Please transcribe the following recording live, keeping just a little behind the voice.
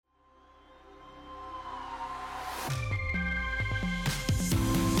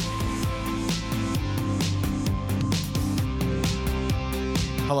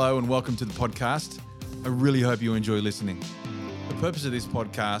Hello and welcome to the podcast. I really hope you enjoy listening. The purpose of this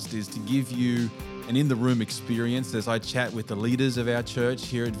podcast is to give you an in-the-room experience as I chat with the leaders of our church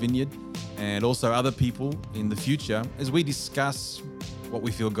here at Vineyard and also other people in the future as we discuss what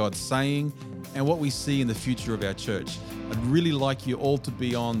we feel God's saying and what we see in the future of our church. I'd really like you all to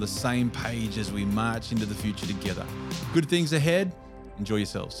be on the same page as we march into the future together. Good things ahead. Enjoy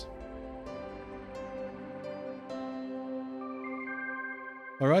yourselves.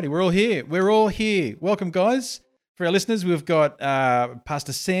 Alrighty, we're all here. Welcome, guys. For our listeners, we've got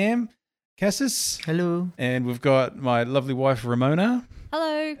Pastor Sam Cassis. Hello. And we've got my lovely wife, Ramona.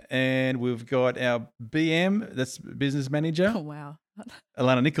 Hello. And we've got our BM, that's business manager. Oh, wow.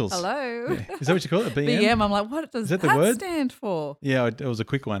 Alana Nichols. Hello. Yeah. Is that what you call it, a BM? BM. I'm like, what does that that the word? stand for? Yeah, it was a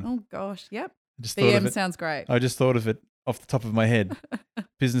quick one. Oh, gosh. Yep. I just thought of BM it. sounds great. I just thought of it off the top of my head.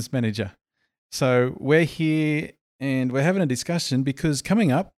 Business manager. So we're here and we're having a discussion because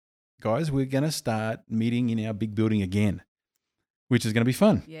coming up, guys, we're going to start meeting in our big building again, which is going to be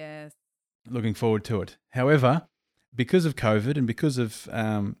fun. Yes. Looking forward to it. However, because of COVID and because of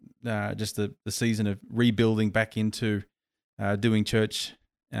just the season of rebuilding back into doing church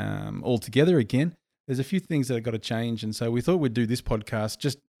all together again, there's a few things that have got to change. And so we thought we'd do this podcast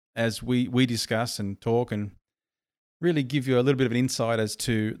just as we discuss and talk and really give you a little bit of an insight as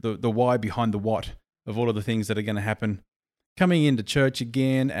to the why behind the what of all of the things that are going to happen coming into church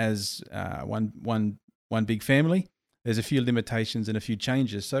again as one big family. There's a few limitations and a few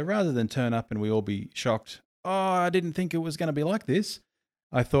changes. So rather than turn up and we all be shocked, I didn't think it was going to be like this,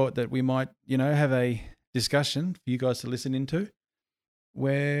 I thought that we might, have a discussion for you guys to listen into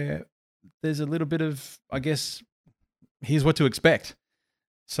where there's a little bit of, I guess, here's what to expect.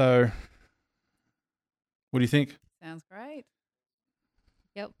 So what do you think? Sounds great.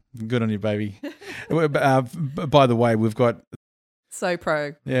 Yep. Good on you, baby. By the way, we've got... So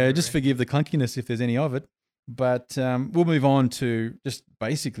pro. Yeah, just forgive the clunkiness if there's any of it. But we'll move on to just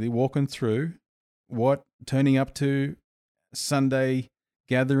basically walking through what turning up to Sunday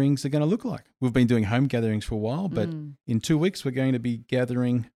gatherings are going to look like. We've been doing home gatherings for a while, but in 2 weeks we're going to be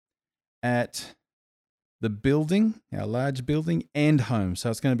gathering at the building, our large building, and home. So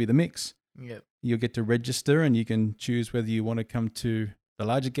it's going to be the mix. Yep. You'll get to register and you can choose whether you want to come to the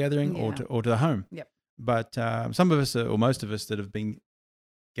larger gathering or to the home. Yep. But some of us, or most of us that have been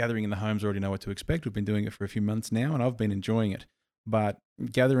gathering in the homes already know what to expect. We've been doing it for a few months now and I've been enjoying it. But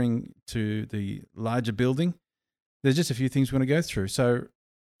gathering to the larger building, there's just a few things we want to go through. So,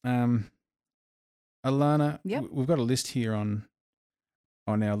 Alana, we've got a list here on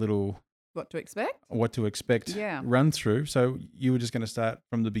our little... What to expect? Run through. So you were just going to start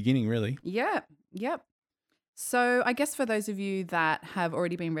from the beginning, really. Yeah. Yep. So I guess for those of you that have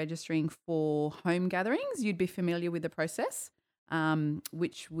already been registering for home gatherings, you'd be familiar with the process,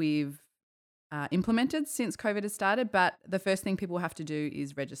 which we've implemented since COVID has started. But the first thing people have to do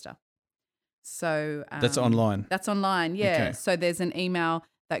is register. So that's online. That's online, yeah. Okay. So there's an email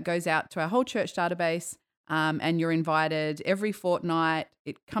that goes out to our whole church database, and you're invited every fortnight.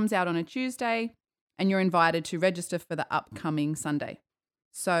 It comes out on a Tuesday, and you're invited to register for the upcoming Sunday.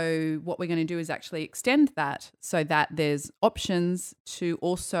 So what we're going to do is actually extend that so that there's options to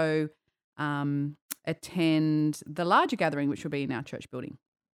also attend the larger gathering, which will be in our church building.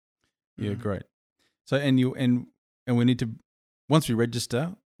 Yeah, great. So and we need to, once we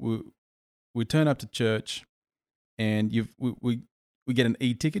register, we turn up to church, and we get an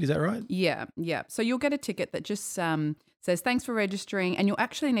e-ticket. Is that right? Yeah. So you'll get a ticket that just says thanks for registering, and you'll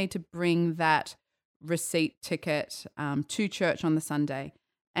actually need to bring that receipt ticket to church on the Sunday.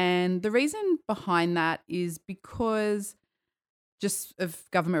 And the reason behind that is because just of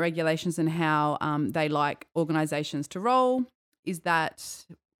government regulations and how they like organisations to roll, is that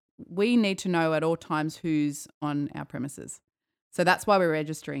we need to know at all times who's on our premises. So that's why we're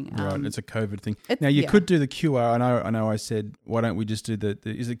registering. Right, it's a COVID thing. Now you could do the QR. I know. I said, why don't we just do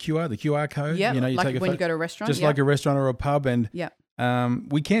is it QR? The QR code. Yeah, you like take when you go to a restaurant. Just like a restaurant or a pub, and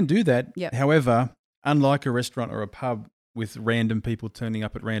we can do that. Yep. However, unlike a restaurant or a pub with random people turning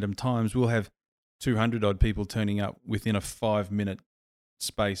up at random times, we'll have 200 odd people turning up within a 5-minute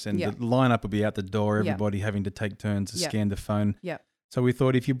space, and the lineup will be out the door. Everybody having to take turns to scan the phone. Yeah. So we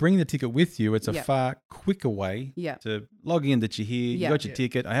thought if you bring the ticket with you, it's a far quicker way to log in that you're here. You got your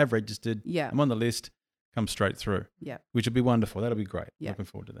ticket. I have registered. I'm on the list. Come straight through. Yeah. Which will be wonderful. That'll be great. Looking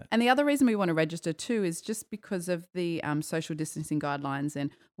forward to that. And the other reason we want to register too is just because of the social distancing guidelines,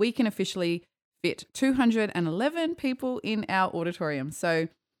 and we can officially fit 211 people in our auditorium. So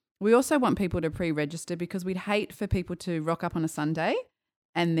we also want people to pre-register because we'd hate for people to rock up on a Sunday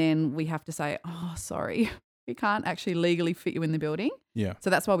and then we have to say, oh, sorry, We can't actually legally fit you in the building. Yeah. So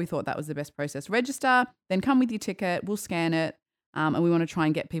that's why we thought that was the best process. Register, then come with your ticket. We'll scan it. And we want to try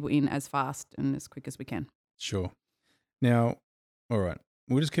and get people in as fast and as quick as we can. Sure. Now, all right,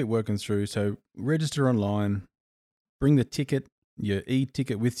 we'll just keep working through. So register online, bring the ticket, your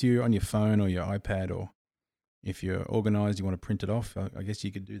e-ticket with you on your phone or your iPad, or if you're organised, you want to print it off, I guess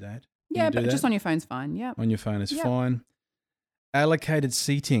you could do that. Yeah, do but that? just on your phone's fine. Yeah. On your phone is Yep. fine. Allocated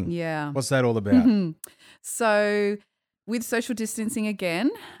seating. Yeah. What's that all about? So with social distancing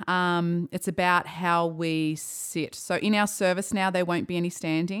again, it's about how we sit. So in our service now, there won't be any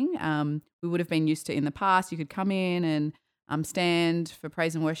standing. We would have been used to in the past. You could come in and stand for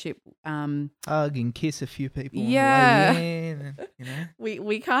praise and worship. Hug and kiss a few people Yeah. on the way in, and, you know.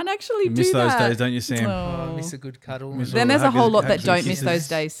 We can't actually You do miss those that. days, don't you, Sam? Oh, Oh. miss a good cuddle. Miss Then all there's the a whole lot huggers that and don't miss kisses. those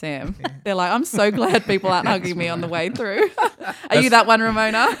days, Sam. Yeah. They're like, I'm so glad people aren't hugging me on the way through. Are you that one,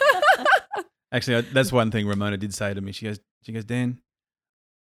 Ramona? Actually, that's one thing Ramona did say to me. She goes, Dan,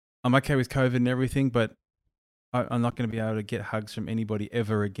 I'm okay with COVID and everything, but I'm not going to be able to get hugs from anybody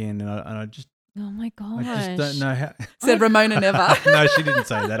ever again. And I just Oh my gosh. I just don't know how. Said Ramona never. No, she didn't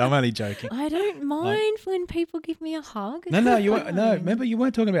say that. I'm only joking. I don't mind when people give me a hug. It's No, you weren't, fine. no. Remember, you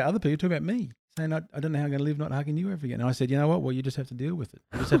weren't talking about other people. You were talking about me, saying I don't know how I'm going to live not hugging you ever again. And I said, you know what? Well, you just have to deal with it.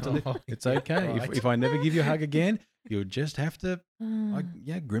 You just have to live. It's okay. Right. If I never give you a hug again, you'll just have to, Uh,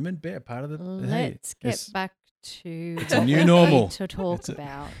 grim and bear. Part of the. Let's get it's- back to it's a what new we normal. need to talk It's a-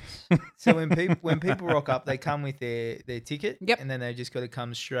 about. So when people rock up, they come with their ticket, Yep. and then they just got to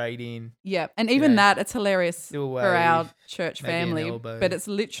come straight in. Yeah, and even Yeah. that, it's hilarious Do a for our wave, church maybe an family. elbow. But it's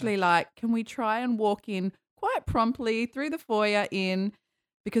literally like, can we try and walk in quite promptly through the foyer in?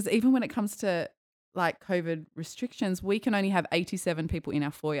 Because even when it comes to like COVID restrictions, we can only have 87 people in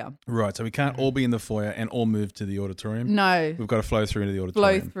our foyer. Right. So we can't all be in the foyer and all move to the auditorium. No, We've got to flow through into the flow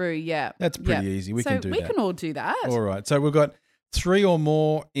auditorium. through. Yeah, That's pretty easy. We so can do we that. can all do that. All right. So we've got 3 or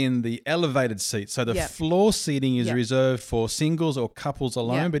more in the elevated seats. So the Yep. floor seating is Yep. reserved for singles or couples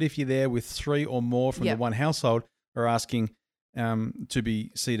alone. Yep. But if you're there with 3 or more from Yep. the one household, we're asking to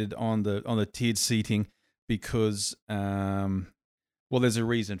be seated on the tiered seating because there's a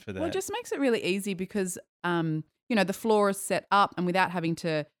reason for that. Well, it just makes it really easy because, the floor is set up and without having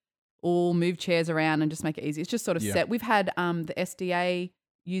to all move chairs around and just make it easy. It's just sort of Yeah. set. We've had the SDA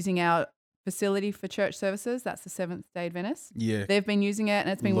using our facility for church services. That's the Seventh-day Adventists. yeah. They've been using it and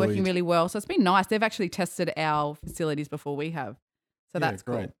it's been working Lloyd. really well. So it's been nice. They've actually tested our facilities before we have. So Yeah, that's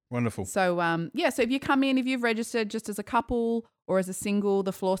great. cool. Wonderful. So, so if you come in, if you've registered just as a couple or as a single,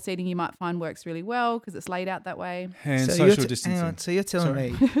 the floor seating you might find works really well because it's laid out that way. And so social hang distancing. on, so you're telling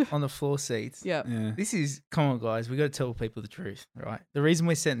me on the floor seats. Yeah. Yeah. This is, come on, guys. We got to tell people the truth, right? The reason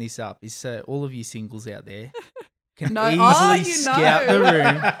we're setting this up is so all of you singles out there can No, easily you know. scout the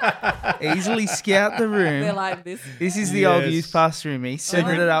room. Easily scout the room. They're like this. This is the old Yes. youth pastor in me,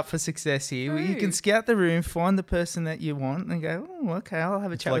 setting Oh, it up for success here. You true. can scout the room, find the person that you want, and go, oh, okay, I'll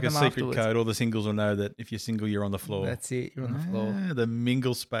have a It's chat like a with them secret afterwards. code. All the singles will know that if you're single, you're on the floor. That's it. You're on the floor. The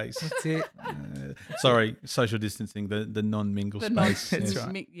mingle space. That's it. Sorry, social distancing, the non-mingle The space. That's Yes.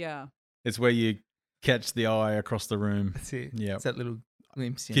 right. Yeah. It's where you catch the eye across the room. That's it. Yeah. It's that little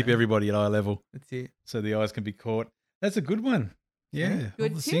glimpse. You Keep know. everybody at eye level That's it. so the eyes can be caught. That's a good one. Yeah. Yeah.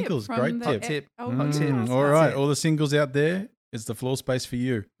 Good all the tip singles, from great the tip. Tip. Oh, Hot tip. yes, All that's right, it. all the singles out there, it's the floor space for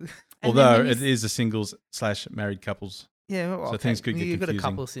you. And then Although when you it is the singles / married couples. Yeah. Well, So okay. things could get You've got a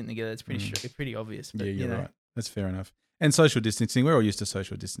confusing. couple sitting together. It's pretty pretty obvious. But, Yeah, you you're know, right. That's fair enough. And social distancing, we're all used to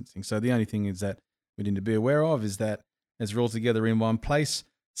social distancing. So the only thing is that we need to be aware of is that as we're all together in one place,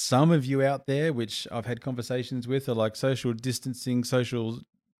 some of you out there, which I've had conversations with, are like social distancing, social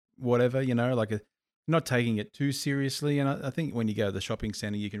whatever, not taking it too seriously. And I think when you go to the shopping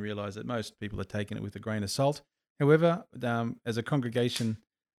centre, you can realise that most people are taking it with a grain of salt. However, as a congregation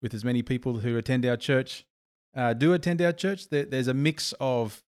with as many people who attend our church, there's a mix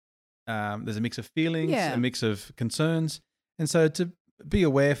of feelings, Yeah. a mix of concerns, and so to be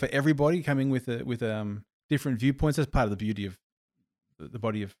aware for everybody coming with different viewpoints. That's part of the beauty of the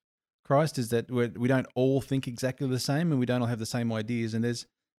body of Christ, is that we don't all think exactly the same and we don't all have the same ideas, and there's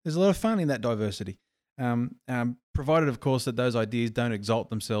a lot of fun in that diversity. Provided, of course, that those ideas don't exalt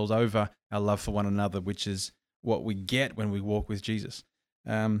themselves over our love for one another, which is what we get when we walk with Jesus.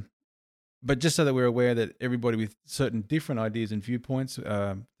 But just so that we're aware that everybody with certain different ideas and viewpoints,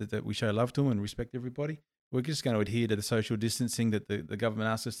 that we show love to them and respect everybody, we're just going to adhere to the social distancing that the government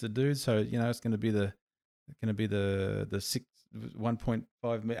asks us to do. So it's going to be the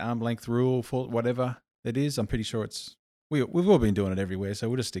 1.5 arm length rule for whatever it is. I'm pretty sure we've all been doing it everywhere, so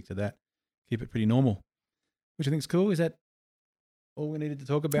we'll just stick to that. Keep it pretty normal, which I think is cool. Is that all we needed to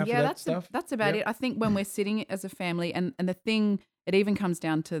talk about for yeah, that stuff? that's about Yep. it. I think when we're sitting as a family, and the thing, it even comes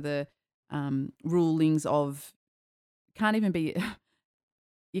down to the rulings of can't even be.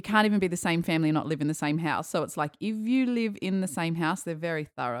 You can't even be the same family and not live in the same house. So it's like if you live in the same house, they're very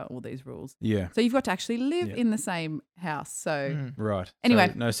thorough, all these rules. Yeah. So you've got to actually live Yeah. in the same house. So Mm. Right. Anyway.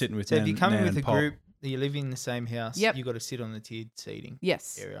 So no sitting with So Nan, if you come in Nan with a and Pop. group that you live in the same house, Yep. you got to sit on the tiered seating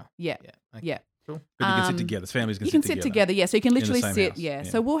yes. area. Yeah. Yeah. Okay. Yeah. Cool. But you can sit Um, together. Families can You sit can sit together. Yeah. So you can the literally same sit. house. Yeah. Yeah.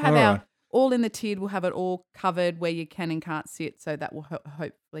 So we'll have All our right. all in the tiered. We'll have it all covered where you can and can't sit. So that will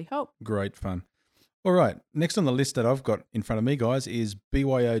hopefully help. Great fun. All right. Next on the list that I've got in front of me, guys, is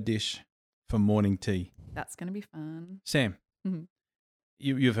BYO dish for morning tea. That's going to be fun. Sam, Mhm.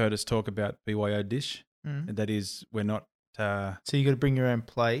 you've heard us talk about BYO dish. Mm. And that is, we're not So you got to bring your own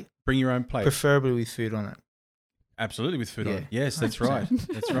plate, bring your own plate. preferably with food on it. Absolutely with food on Yeah. it. Yes, that's right. 100%.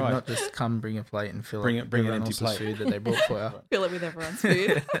 That's right. Not just come bring a plate and fill Bring up an everyone empty else's plate. food that they brought for you. Fill it with everyone's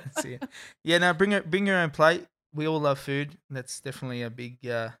food. That's it. Yeah, no, bring your own plate. We all love food. That's definitely a big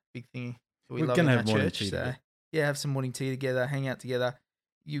thing we We're love gonna in have our morning church. tea So together. yeah, have some morning tea together, hang out together.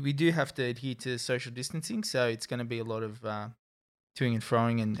 We do have to adhere to social distancing, so it's going to be a lot of toing and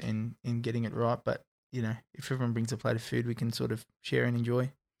froing and getting it right. But you know, if everyone brings a plate of food, we can sort of share and enjoy.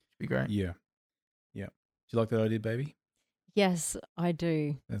 It'd be great. Yeah. Yeah. Do you like that idea, baby? Yes, I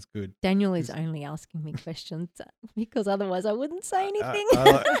do. That's good. Daniel is only asking me questions because otherwise I wouldn't say anything.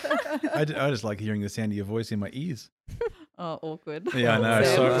 I just like hearing the sound of your voice in my ears. Oh, awkward. Yeah, I know.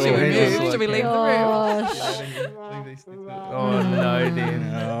 So, So should we awkward. move? Should we leave the room? Gosh. Oh no,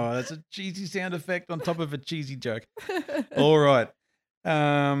 Dan. Oh, that's a cheesy sound effect on top of a cheesy joke. All right.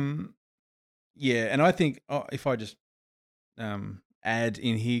 Yeah, and I think if I just add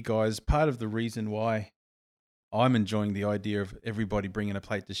in here, guys, part of the reason why I'm enjoying the idea of everybody bringing a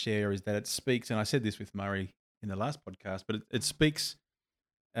plate to share is that it speaks, and I said this with Murray in the last podcast, but it speaks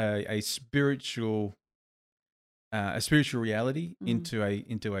a spiritual reality into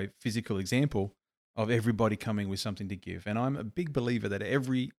a physical example of everybody coming with something to give. And I'm a big believer that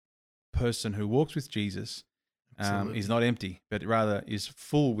every person who walks with Jesus Absolutely. is not empty, but rather is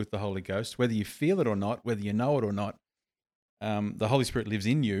full with the Holy Ghost, whether you feel it or not, whether you know it or not. The Holy Spirit lives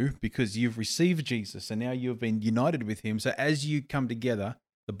in you because you've received Jesus and now you've been united with him. So as you come together,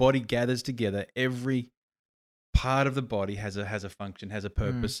 the body gathers together. Every part of the body has a function, has a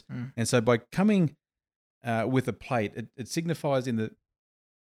purpose. And so by coming with a plate, it signifies in the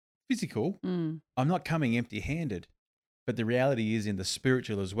physical, I'm not coming empty-handed, but the reality is in the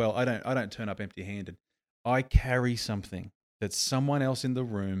spiritual as well. I don't turn up empty-handed. I carry something that someone else in the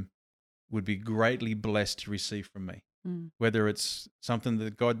room would be greatly blessed to receive from me. Whether it's something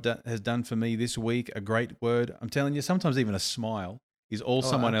that God has done for me this week, a great word. I'm telling you, sometimes even a smile is all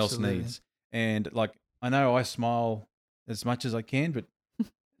someone else absolutely. needs. And like, I know I smile as much as I can, but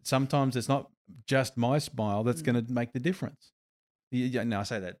sometimes it's not just my smile that's going to make the difference. Yeah, no, I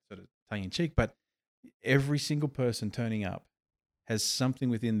say that sort of tongue in cheek, but every single person turning up has something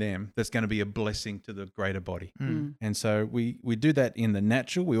within them that's going to be a blessing to the greater body. And so we do that in the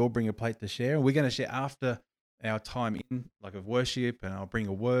natural. We all bring a plate to share, and we're going to share after our time in, like of worship, and I'll bring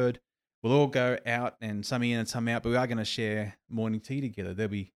a word. We'll all go out, and some in and some out, but we are going to share morning tea together. There'll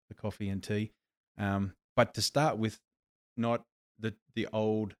be the coffee and tea. But to start with, not the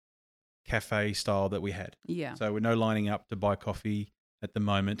old cafe style that we had. Yeah. So we're no lining up to buy coffee at the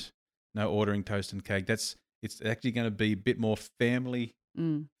moment, no ordering toast and cake. It's actually going to be a bit more family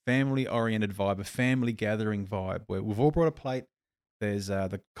oriented vibe, a family gathering vibe where we've all brought a plate. There's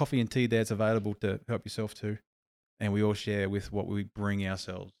the coffee and tea there. It's available to help yourself to. And we all share with what we bring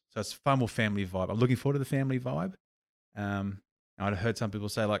ourselves. So it's far more family vibe. I'm looking forward to the family vibe. I'd heard some people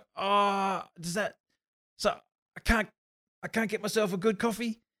say like, "Oh, so I can't get myself a good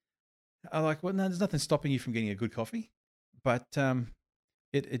coffee." I'm like, "Well, no, there's nothing stopping you from getting a good coffee, but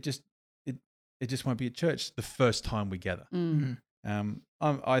it just won't be at church the first time we gather."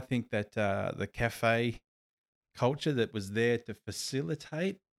 I think that the cafe culture that was there to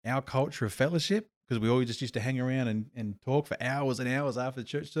facilitate our culture of fellowship, because we all just used to hang around and talk for hours and hours after the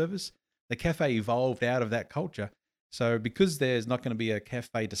church service, the cafe evolved out of that culture. So because there's not going to be a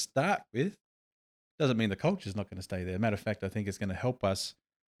cafe to start with, doesn't mean the culture is not going to stay there. Matter of fact, I think it's going to help us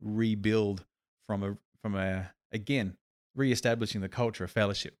rebuild from again, reestablishing the culture of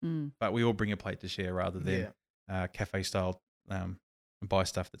fellowship. But we all bring a plate to share rather than cafe style buy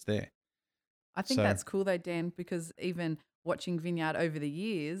stuff that's there. I think that's cool though, Dan, because even watching Vineyard over the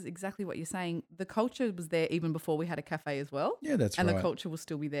years, exactly what you're saying, the culture was there even before we had a cafe as well. Yeah, that's and right. And the culture will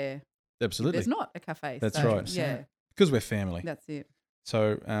still be there. Absolutely. There's not a cafe. That's so, right. Yeah. Because we're family. That's it.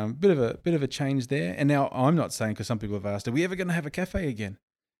 So bit of a change there. And now I'm not saying, because some people have asked, are we ever going to have a cafe again?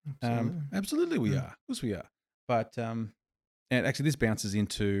 Absolutely we are. Of course we are. But and actually this bounces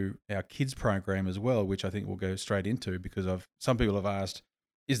into our kids program as well, which I think we'll go straight into, because some people have asked,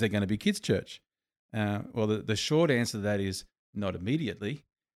 is there going to be kids church? Well, the short answer to that is not immediately.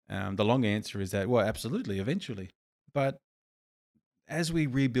 The long answer is that, well, absolutely, eventually. But as we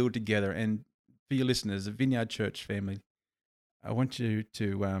rebuild together, and for your listeners, the Vineyard Church family, I want you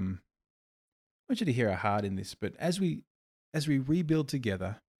to hear our heart in this. But as we rebuild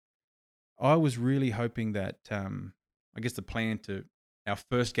together, I was really hoping that I guess the plan to our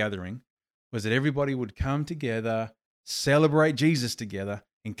first gathering was that everybody would come together, celebrate Jesus together,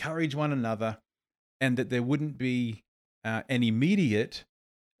 encourage one another, and that there wouldn't be an immediate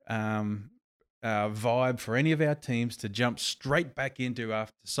vibe for any of our teams to jump straight back into,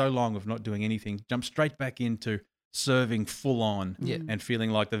 after so long of not doing anything, jump straight back into serving full on and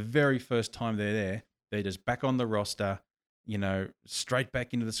feeling like the very first time they're just back on the roster, straight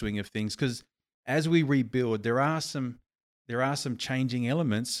back into the swing of things. Because as we rebuild, there are some changing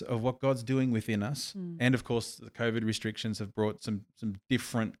elements of what God's doing within us. And of course, the COVID restrictions have brought some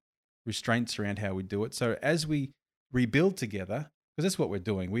different restraints around how we do it. So as we rebuild together, because that's what we're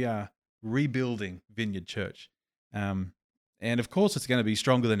doing, we are rebuilding Vineyard Church. And of course, it's going to be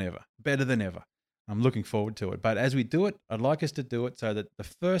stronger than ever, better than ever. I'm looking forward to it. But as we do it, I'd like us to do it so that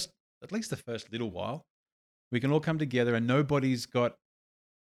at least the first little while, we can all come together and nobody's got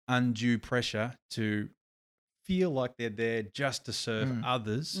undue pressure to feel like they're there just to serve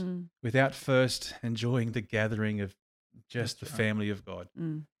others without first enjoying the gathering of just the family of God.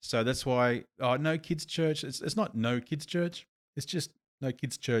 So that's why no kids church. It's not no kids church. It's just no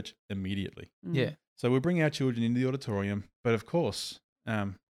kids church immediately. Yeah. So we'll bring our children into the auditorium. But of course,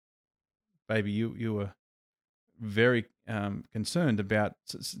 baby, you were very concerned about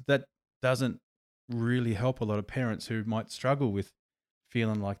that. Doesn't really help a lot of parents who might struggle with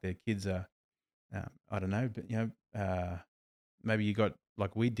feeling like their kids are, I don't know, but maybe you got,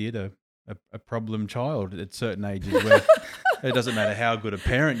 like we did, a problem child at certain ages where it doesn't matter how good a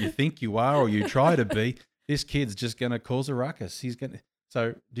parent you think you are or you try to be, this kid's just going to cause a ruckus.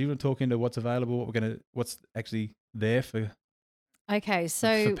 So do you want to talk into what's available, what's actually there for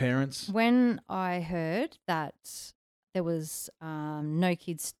parents? When I heard that there was no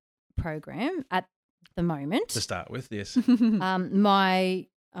kids program at the moment, To start with, yes.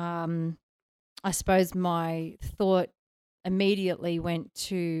 I suppose my thought immediately went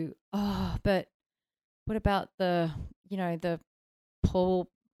to, but what about the poor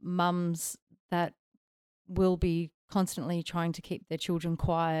mums that will be constantly trying to keep their children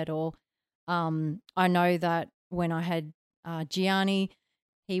quiet? Or I know that when I had Gianni,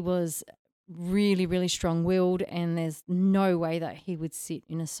 he was really, really strong-willed, and there's no way that he would sit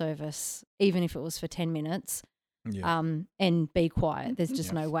in a service, even if it was for 10 minutes, and be quiet. There's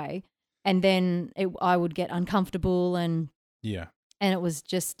just no way. And then I would get uncomfortable, and it was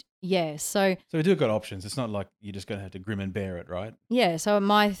just, So we do got options. It's not like you're just going to have to grim and bear it, right? Yeah. So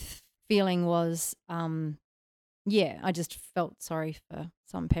my feeling was, I just felt sorry for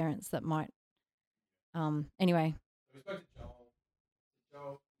some parents that might, anyway. We spoke to Joel.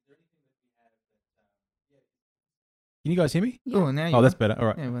 Joel, is there anything that we have that, Can you guys hear me? Yeah. Oh, now you Oh, that's better. All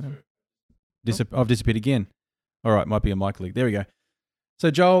right. Yeah, whatever. I've disappeared again. All right, might be a mic leak. There we go. So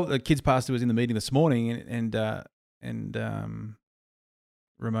Joel, the kids pastor, was in the meeting this morning, and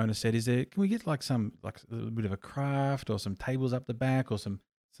Ramona said, can we get like a little bit of a craft or some tables up the back or some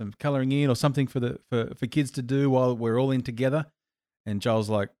colouring in or something for kids to do while we're all in together? And Joel's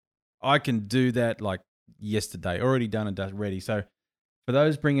like, I can do that like yesterday, already done and done, ready. So for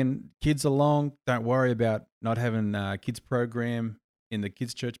those bringing kids along, don't worry about not having a kids program in the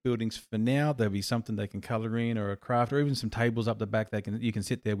kids' church buildings for now. There'll be something they can colour in, or a craft, or even some tables up the back. You can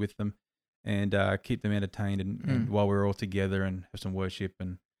sit there with them and keep them entertained, and while we're all together and have some worship,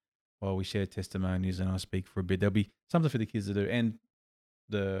 and while we share testimonies and I speak for a bit, there'll be something for the kids to do. And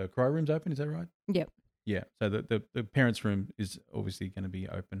the cry room's open, is that right? Yep. Yeah. So the parents' room is obviously going to be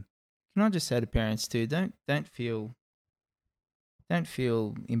open. Can I just say to parents too, don't feel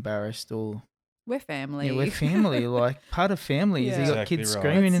embarrassed or. We're family. Yeah, we're family. Like, part of family is you got Exactly kids right.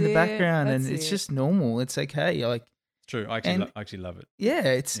 screaming in the That's it. background, and That's it's it. just normal. It's okay. Like, It's true. I actually love it. yeah,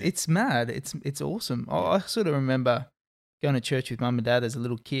 it's mad. It's awesome. I sort of remember going to church with mum and dad as a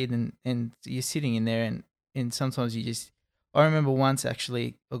little kid, and you're sitting in there, and sometimes I remember once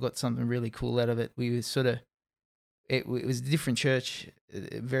actually I got something really cool out of it. We were it was a different church,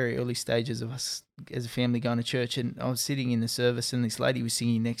 very early stages of us as a family going to church, and I was sitting in the service, and this lady was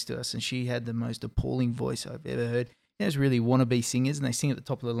singing next to us, and she had the most appalling voice I've ever heard. there's really wannabe singers, and they sing at the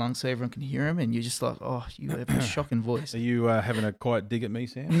top of their lungs so everyone can hear them, and you're just like, oh, you have a shocking voice. Are you having a quiet dig at me,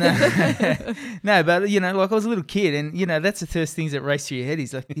 Sam? No, but like I was a little kid, and that's the first things that race through your head.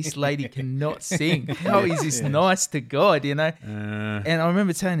 Is like, this lady cannot sing. How is this nice to God, And I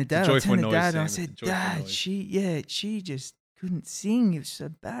remember telling the dad, and I said, Dad, she just couldn't sing. It was so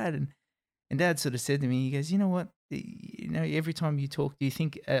bad, and Dad sort of said to me, he goes, you know what? Every time you talk, do you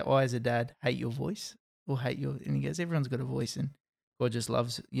think I, as a dad, hate your voice or hate your? And he goes, everyone's got a voice, and God just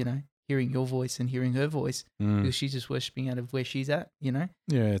loves, hearing your voice and hearing her voice because she's just worshiping out of where she's at, Yeah,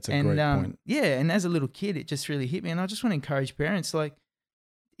 it's a great point. Yeah, and as a little kid, it just really hit me, and I just want to encourage parents, like,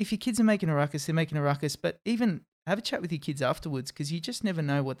 if your kids are making a ruckus, they're making a ruckus, but even have a chat with your kids afterwards because you just never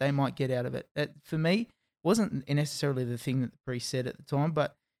know what they might get out of it. For me, it wasn't necessarily the thing that the priest said at the time,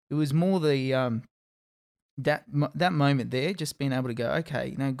 but it was more the that moment there, just being able to go,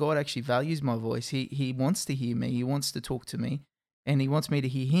 okay, God actually values my voice. He wants to hear me. He wants to talk to me, and He wants me to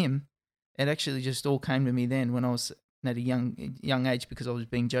hear Him. It actually just all came to me then when I was at a young age because I was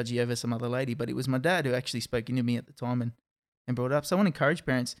being judgy over some other lady. But it was my dad who actually spoke into me at the time and brought it up. So I want to encourage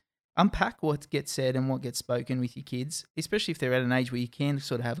parents, unpack what gets said and what gets spoken with your kids, especially if they're at an age where you can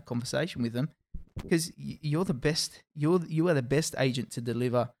sort of have a conversation with them, because you're the best. You are the best agent to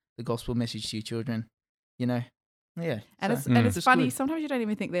deliver the gospel message to your children. Yeah. And it's funny. Good. Sometimes you don't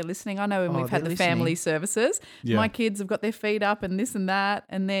even think they're listening. I know when we've had the family services, my kids have got their feet up and this and that,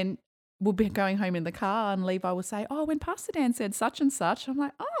 and then we'll be going home in the car, and Levi will say, "Oh, when Pastor Dan said such and such," I'm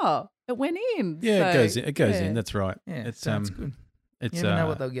like, "Oh, it went in." Yeah, so, it goes in. That's right. Yeah, it's good. You never know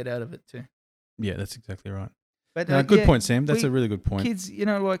what they'll get out of it too. Yeah, that's exactly right. But good point, Sam. That's a really good point. Kids,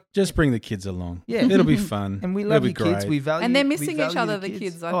 just bring the kids along. Yeah, it'll be fun, and we love your kids. We value, and they're missing each other. The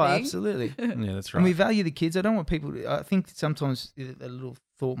kids, I think. Absolutely. Yeah, that's right. And we value the kids. I don't want people to. I think sometimes a little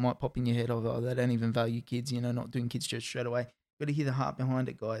thought might pop in your head of, they don't even value kids. Not doing kids church straight away. Got to hear the heart behind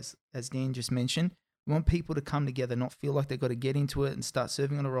it, guys. As Dan just mentioned, we want people to come together, not feel like they've got to get into it and start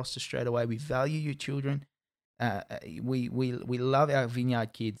serving on a roster straight away. We value your children. We love our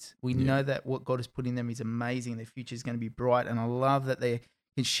Vineyard kids. We know that what God has put in them is amazing. Their future is going to be bright, and I love that they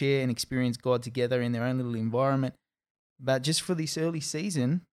can share and experience God together in their own little environment. But just for this early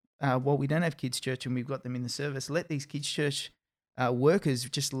season, while we don't have kids church and we've got them in the service, let these kids church workers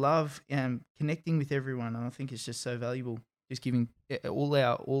just love connecting with everyone, and I think it's just so valuable. Just giving all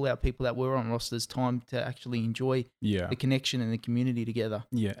our people that were on rosters time to actually enjoy the connection and the community together.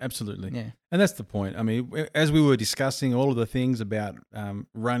 Yeah, absolutely. Yeah, and that's the point. I mean, as we were discussing all of the things about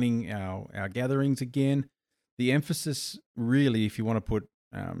running our gatherings again, the emphasis really, if you want to put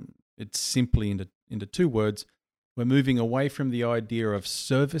it simply into two words, we're moving away from the idea of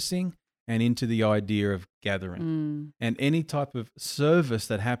servicing and into the idea of gathering. And any type of service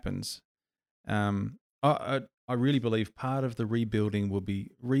that happens, I really believe part of the rebuilding will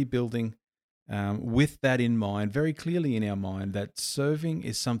be rebuilding with that in mind, very clearly in our mind, that serving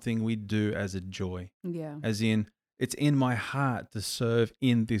is something we do as a joy. Yeah. As in, it's in my heart to serve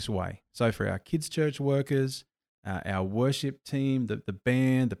in this way. So for our kids' church workers, our worship team, the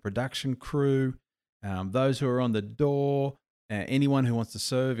band, the production crew, those who are on the door, anyone who wants to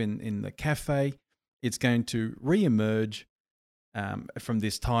serve in the cafe, it's going to re-emerge from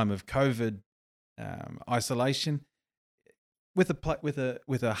this time of COVID isolation with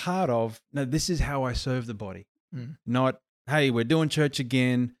a heart of, no, this is how I serve the body. Not, hey, we're doing church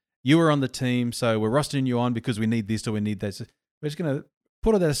again, you were on the team, so we're rostering you on because we need this or we need that. So we're just going to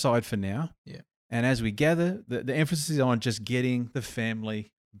put that aside for now. Yeah. And as we gather, the emphasis is on just getting the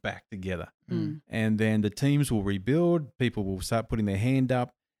family back together. And then the teams will rebuild, people will start putting their hand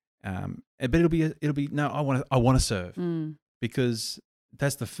up, but it'll be no, I want to serve, because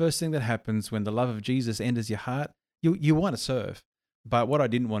that's the first thing that happens when the love of Jesus enters your heart. You want to serve. But what I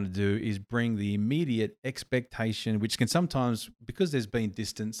didn't want to do is bring the immediate expectation, which can sometimes, because there's been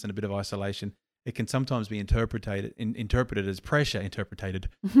distance and a bit of isolation, it can sometimes be interpreted as pressure. Interpreted.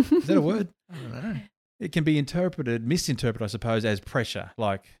 Is that a word? I don't know. It can be misinterpreted, I suppose, as pressure.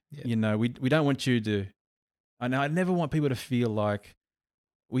 Like, we don't want you to, I never want people to feel like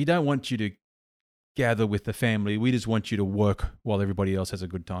we don't want you to gather with the family. We just want you to work while everybody else has a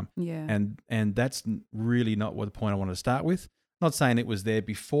good time. Yeah. And that's really not what the point I wanted to start with. Not saying it was there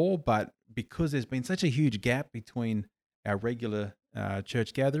before, but because there's been such a huge gap between our regular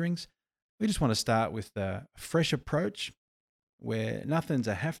church gatherings, we just want to start with a fresh approach where nothing's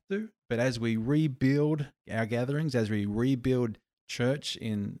a have to, but as we rebuild our gatherings, as we rebuild church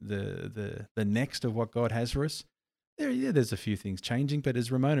in the next of what God has for us, there's a few things changing. But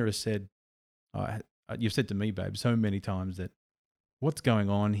as Ramona has said, you've said to me, babe, so many times that what's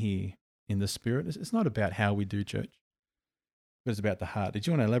going on here in the spirit, it's not about how we do church. but it's about the heart. Did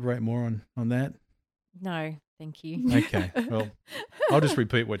you want to elaborate more on that? No, thank you. Okay, well, I'll just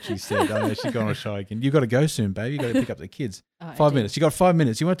repeat what she said. I know she's gone on shy again. You got to go soon, baby. You got to pick up the kids. Oh, 5 minutes. You got 5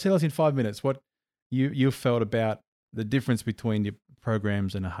 minutes. You want to tell us in 5 minutes what you felt about the difference between your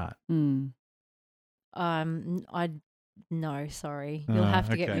programs and a heart? Mm. No, sorry. You'll have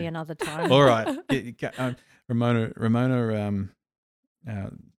to get okay. me another time. All right, Ramona.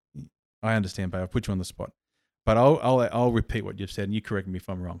 I understand, babe. I'll put you on the spot, but I'll repeat what you've said, and you correct me if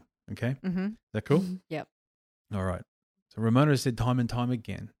I'm wrong. Okay, Mm-hmm. is that cool? Yep. All right. So Ramona has said time and time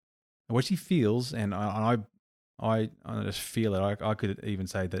again what she feels, and I just feel it. I could even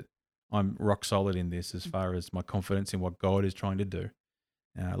say that I'm rock solid in this as far as my confidence in what God is trying to do.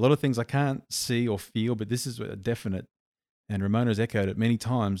 A lot of things I can't see or feel, but this is a definite. And Ramona's echoed it many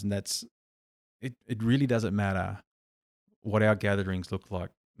times, and that's it. It really doesn't matter what our gatherings look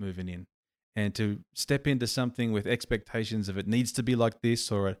like moving in, and to step into something with expectations of it needs to be like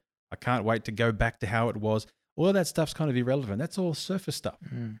this, or I can't wait to go back to how it was. All of that stuff's kind of irrelevant. That's all surface stuff.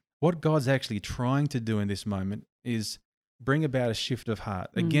 Mm. What God's actually trying to do in this moment is bring about a shift of heart.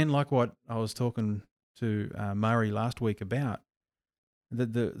 Again, like what I was talking to Murray last week about.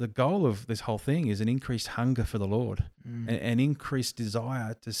 The goal of this whole thing is an increased hunger for the Lord, an increased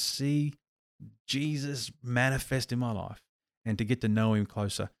desire to see Jesus manifest in my life and to get to know him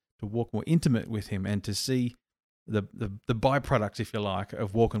closer, to walk more intimate with him, and to see the byproducts, if you like,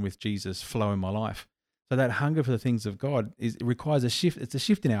 of walking with Jesus flow in my life. So that hunger for the things of God requires a shift. It's a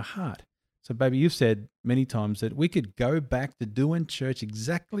shift in our heart. So, baby, you've said many times that we could go back to doing church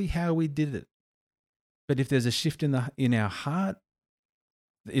exactly how we did it. But if there's a shift in our heart,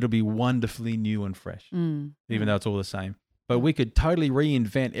 it'll be wonderfully new and fresh, even though it's all the same. But we could totally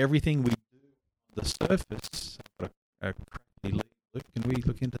reinvent everything we do on the surface. I've got a crappy lead. Luke, can we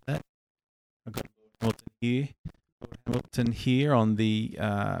look into that? I've got Lord Hamilton here on the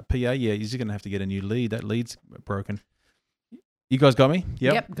PA. Yeah, you're just going to have to get a new lead. That lead's broken. You guys got me?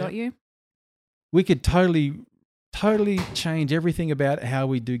 Yep, got you. We could totally change everything about how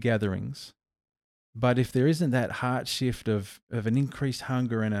we do gatherings. But if there isn't that heart shift of an increased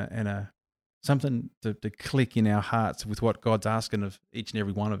hunger and a something to click in our hearts with what God's asking of each and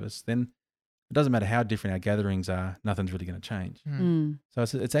every one of us, then it doesn't matter how different our gatherings are. Nothing's really going to change. So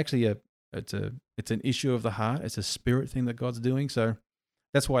it's actually it's an issue of the heart. It's a spirit thing that God's doing. So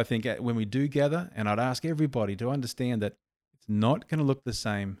that's why I think when we do gather, and I'd ask everybody to understand that it's not going to look the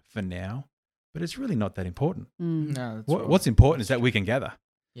same for now, but it's really not that important. No, that's What's important is that we can gather.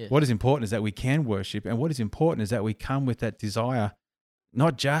 Yeah. What is important is that we can worship, and what is important is that we come with that desire,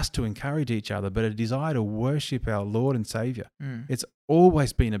 not just to encourage each other, but a desire to worship our Lord and Savior. It's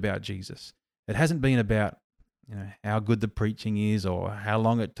always been about Jesus. It hasn't been about how good the preaching is, or how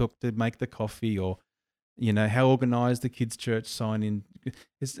long it took to make the coffee, or how organized the kids' church sign in.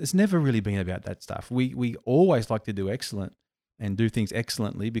 It's never really been about that stuff. We always like to do excellent and do things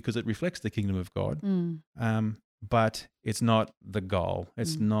excellently because it reflects the kingdom of God. But it's not the goal.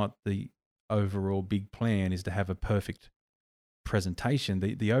 It's not the overall big plan is to have a perfect presentation.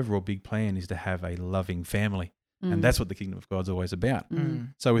 The overall big plan is to have a loving family. And that's what the kingdom of God's always about.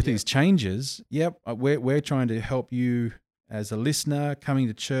 So with these changes, we're trying to help you as a listener coming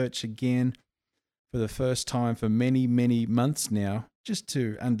to church again for the first time for many, many months now, just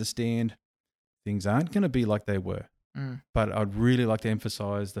to understand things aren't going to be like they were. But I'd really like to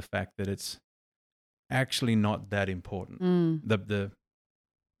emphasize the fact that it's actually not that important. The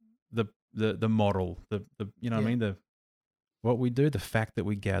model, what I mean, what we do, the fact that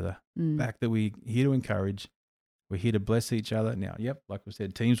we gather, the fact that we're here to encourage, we're here to bless each other. Now, like we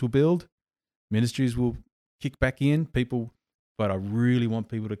said, teams will build, ministries will kick back in, but I really want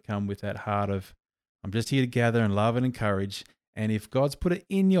people to come with that heart of, I'm just here to gather and love and encourage. And if God's put it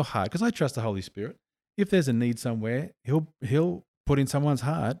in your heart, because I trust the Holy Spirit, if there's a need somewhere, he'll put in someone's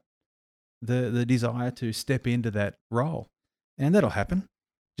heart the desire to step into that role. And that'll happen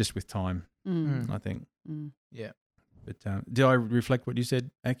just with time, I think. Yeah. But did I reflect what you said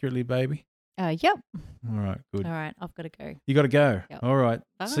accurately, baby? Yep. All right, good. All right, I've got to go. You got to go. Yep. All right.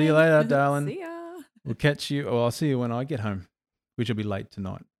 Bye. See you later, darling. See ya. We'll catch you, or I'll see you when I get home, which will be late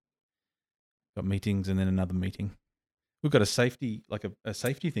tonight. Got meetings and then another meeting. We've got a safety, like a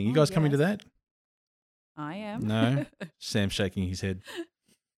safety thing. You guys coming to that? I am. No? Sam's shaking his head.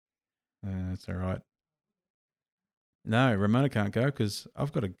 That's all right. No, Ramona can't go because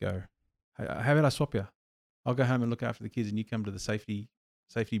I've got to go. How about I swap you? I'll go home and look after the kids and you come to the safety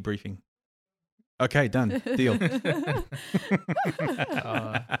briefing. Okay, done. Deal.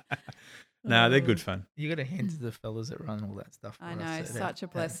 No, they're good fun. You got to hand to the fellas that run all that stuff. I for know, us at such a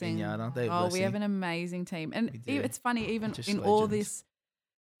at blessing. Vineyard, aren't they? a Oh, we have blessing? an amazing team. And We do. it's funny, even Just in all legends. this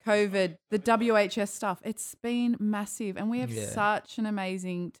COVID, the WHS stuff, it's been massive. And we have Yeah. such an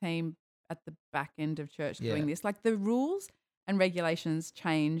amazing team at the back end of church doing Yeah. this. Like the rules and regulations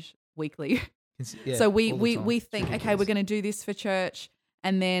change weekly. Yeah, So all the we time. It's think, okay, we're ridiculous. going to do this for church.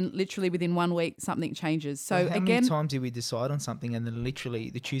 And then literally within 1 week, something changes. So Like, how again, many times did we decide on something and then literally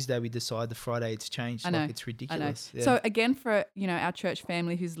the Tuesday we decide, the Friday it's changed? I know, Like it's I know. ridiculous. Yeah. So again, for our church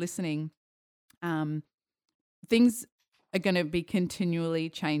family who's listening, things are going to be continually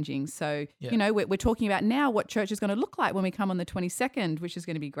changing. So Yeah. we're talking about now what church is going to look like when we come on the 22nd, which is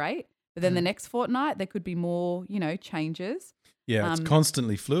going to be great. But then the next fortnight there could be more, changes. Yeah, it's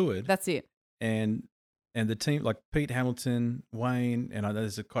constantly fluid. That's it. And the team, like Pete Hamilton, Wayne, and I know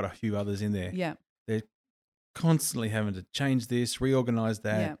there's quite a few others in there. Yeah. They're constantly having to change this, reorganize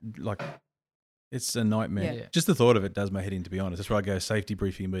that. Like, it's a nightmare. Yeah. Just the thought of it does my head in, to be honest. That's why I go safety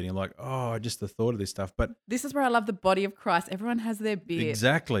briefing meeting. I'm like, oh, just the thought of this stuff. But This is where I love the body of Christ. Everyone has their bit.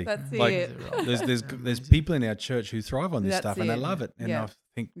 exactly. That's Like, it. there's people in our church who thrive on this That's stuff and they it. love it. And Yeah. I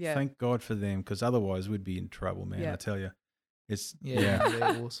think, Yeah. thank God for them, because otherwise we'd be in trouble, man. Yeah. I tell you. It's, yeah,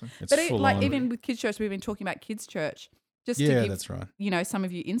 they're awesome. it's But full like on. even with kids church, we've been talking about kids church. Just to Yeah, give that's right. some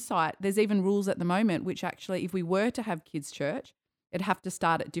of you insight, there's even rules at the moment which actually, if we were to have kids church, it'd have to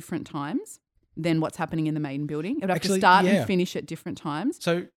start at different times than what's happening in the main building. It would have Actually, to start yeah. and finish at different times.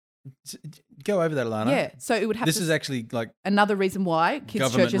 So go over that, Alana. Yeah, so it would have This to is actually like, another reason why kids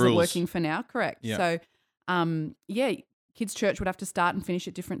Government church isn't rules. working for now. Correct. Yeah. So, kids church would have to start and finish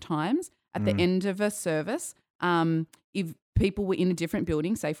at different times. At the end of a service, if people were in a different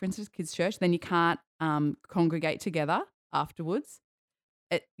building, say for instance kids church, then you can't congregate together afterwards.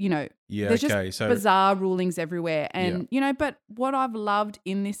 yeah, There's okay. just So bizarre rulings everywhere. And, but what I've loved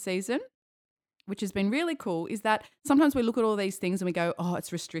in this season, which has been really cool, is that sometimes we look at all these things and we go, oh,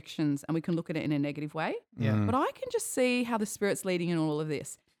 it's restrictions, and we can look at it in a negative way. Yeah. But I can just see how the Spirit's leading in all of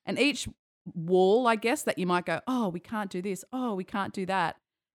this. And each wall, I guess, that you might go, oh, we can't do this. Oh, we can't do that.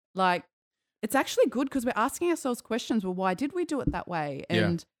 Like, it's actually good because we're asking ourselves questions. Well, why did we do it that way? Yeah.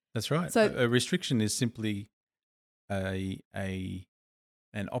 And that's right. So- a restriction is simply an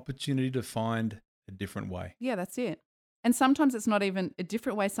opportunity to find a different way. yeah, that's it. And sometimes it's not even a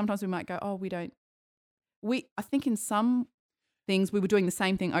different way. Sometimes we might go, oh, I think in some things we were doing the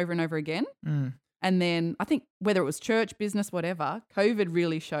same thing over and over again. Mm. And then I think whether it was church, business, whatever, COVID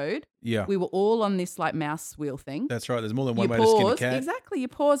really showed. Yeah, We were all on this like mouse wheel thing. that's right. There's more than one You way to skin a pause, cat. exactly. You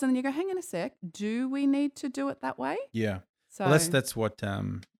pause and then you go, hang on a sec. Do we need to do it that way? Yeah. So Well, that's what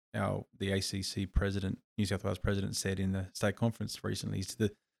the ACC president, New South Wales president, said in the state conference recently. Is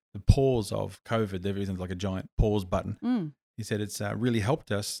the pause of COVID, there isn't like a giant pause button. Mm, He said it's really helped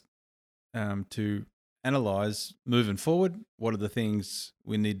us to analyze moving forward. What are the things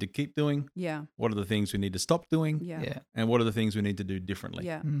we need to keep doing? yeah, What are the things we need to stop doing? yeah, Yeah. And what are the things we need to do differently?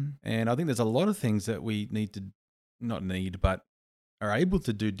 yeah, Mm. And I think there's a lot of things that we need to, but are able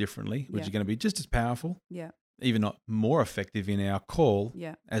to do differently, which Yeah. are going to be just as powerful, yeah, even not more effective in our call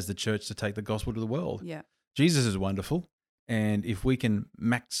yeah, as the church to take the gospel to the world. yeah, Jesus is wonderful. And if we can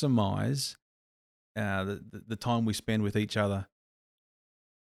maximize the time we spend with each other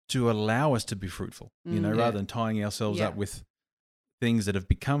to allow us to be fruitful, Yeah. rather than tying ourselves Yeah. up with things that have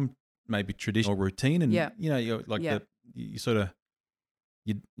become maybe traditional routine. And, Yeah. you're like Yeah. you sort of,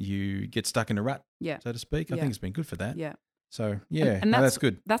 you get stuck in a rut, yeah, so to speak. I Yeah. think it's been good for that. yeah. So, yeah, and no, that's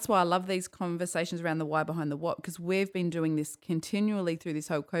good. That's why I love these conversations around the why behind the what, because we've been doing this continually through this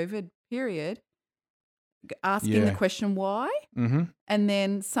whole COVID period, asking the Yeah. question why. Mm-hmm. And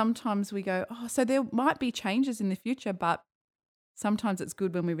then sometimes we go, oh, so there might be changes in the future, but sometimes it's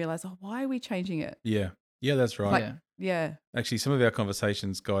good when we realize, oh, why are we changing it? Yeah. Yeah, that's right. Like- Yeah. Yeah. Actually, some of our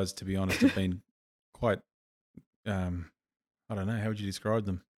conversations, guys, to be honest, have been quite, I don't know, how would you describe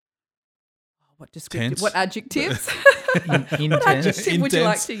them? What descriptive? Tense. What adjectives? what Intense. adjective would you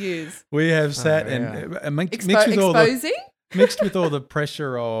like Intense. to use? We have sat yeah. and mixed with all the Exposing? mixed with all the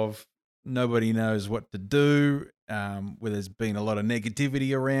pressure of nobody knows what to do, where there's been a lot of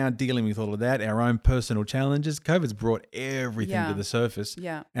negativity around, dealing with all of that, our own personal challenges. COVID's brought everything Yeah. to the surface.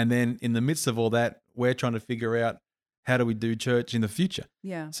 Yeah. And then in the midst of all that, we're trying to figure out how do we do church in the future.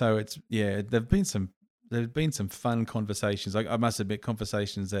 Yeah. So it's, there've been some fun conversations. I must admit,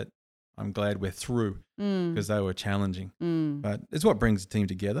 conversations that I'm glad we're through Mm. because they were challenging. Mm. But it's what brings the team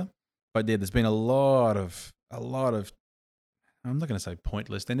together. But yeah, there's been a lot of, I'm not going to say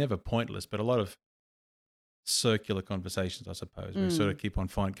pointless. They're never pointless, but a lot of circular conversations, I suppose. We sort of keep on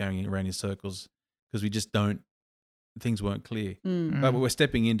going around in circles because we just don't things weren't clear. Mm. But we're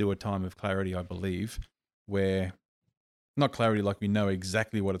stepping into a time of clarity, I believe, where not clarity like we know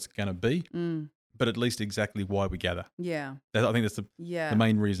exactly what it's going to be, Mm. but at least exactly why we gather. Yeah. I think that's Yeah. the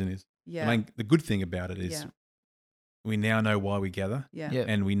main reason is. Yeah. The good thing about it is Yeah. we now know why we gather, Yeah. Yeah.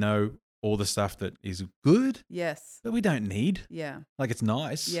 and we know all the stuff that is good, Yes. but we don't need. Yeah. Like, it's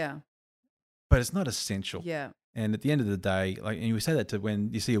nice, Yeah. but it's not essential. Yeah. And at the end of the day, like, and we say that to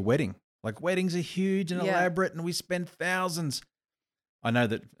when you see a wedding. Like, weddings are huge and Yeah. elaborate, and we spend thousands. I know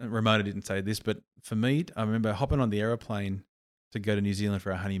that Ramona didn't say this, but for me, I remember hopping on the aeroplane to go to New Zealand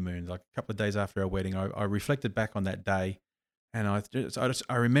for our honeymoon. Like a couple of days after our wedding, I reflected back on that day, and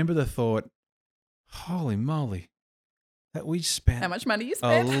I remember the thought, holy moly, that we spent How much money you a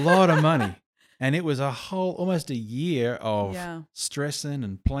spent? lot of money. And it was almost a year of Yeah. stressing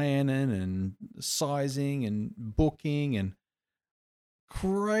and planning and sizing and booking and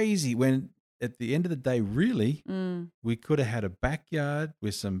crazy, when at the end of the day, really, Mm. we could have had a backyard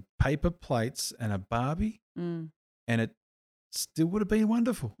with some paper plates and a Barbie, Mm. and it still would have been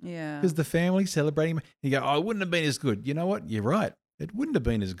wonderful Yeah. because the family celebrating. You go, oh, it wouldn't have been as good. You know what? You're right. It wouldn't have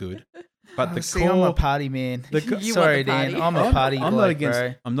been as good. But the See, I'm a core, party man. the co- You want Sorry, the party. Dan. I'm a party I'm bloke, not against.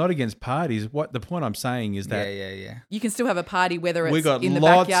 bro. I'm not against parties. What the point I'm saying is that Yeah. You can still have a party whether it's we got in the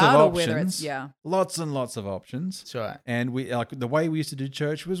lots backyard of or whether options. it's yeah. lots and lots of options. That's right. And we like the way we used to do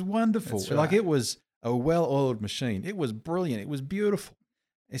church was wonderful. That's Like, right. it was a well-oiled machine. It was brilliant. It was beautiful.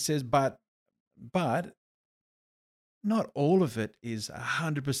 It says, but not all of it is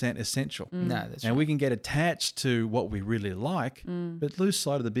 100% essential. Mm. No, that's And right. we can get attached to what we really like, Mm. but lose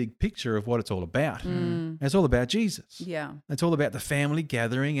sight of the big picture of what it's all about. Mm. And it's all about Jesus. Yeah. It's all about the family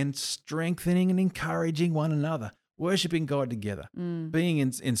gathering and strengthening and encouraging one another, worshiping God together, Mm. being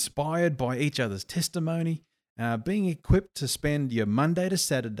inspired by each other's testimony, being equipped to spend your Monday to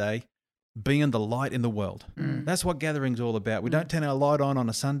Saturday being the light in the world. Mm. That's what gathering's all about. We Mm. don't turn our light on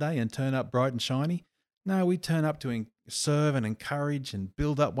a Sunday and turn up bright and shiny. No, we turn up to serve and encourage and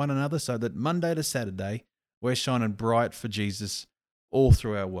build up one another so that Monday to Saturday, we're shining bright for Jesus all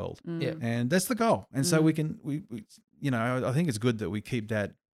through our world. Mm. Yeah. And that's the goal. And so Mm. I think it's good that we keep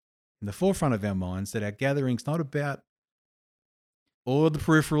that in the forefront of our minds, that our gathering's not about all the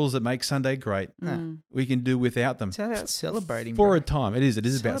peripherals that make Sunday great. Mm. We can do without them It's about celebrating, for bro. a time. It is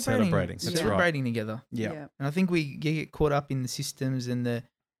about celebrating. That's right. Celebrating together. Yeah. And I think we get caught up in the systems and the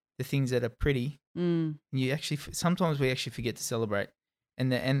things that are pretty. Mm. You actually sometimes we actually forget to celebrate.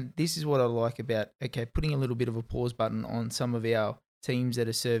 And this is what I like about putting a little bit of a pause button on some of our teams that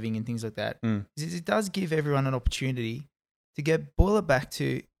are serving and things like that. Mm. Is it does give everyone an opportunity to boil it back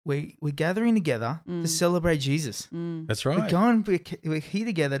to we're gathering together Mm. to celebrate Jesus. Mm. That's We're right. we're here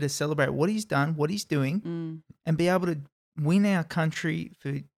together to celebrate what he's done, what he's doing, Mm. and be able to win our country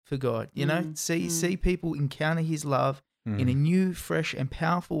for God. You know, Mm. see people encounter his love in a Mm. new, fresh, and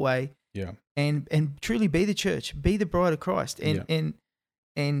powerful way. Yeah. And truly be the church, be the bride of Christ. Yeah.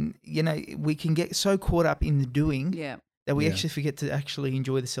 And you know, we can get so caught up in the doing Yeah. that we Yeah. actually forget to actually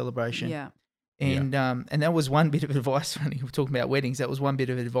enjoy the celebration. Yeah. And that was one bit of advice when we were talking about weddings. That was one bit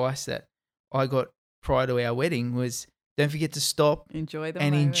of advice that I got prior to our wedding was don't forget to stop Enjoy the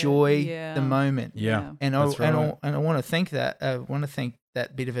and moment. enjoy Yeah. the moment. Yeah. And That's right. I want to thank that. I want to thank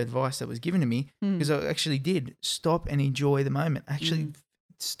that bit of advice that was given to me Mm. because I actually did stop and enjoy the moment. Actually, Mm.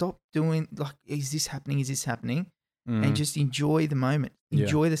 stop doing like, is this happening? Is this happening? Mm. And just enjoy the moment. Yeah.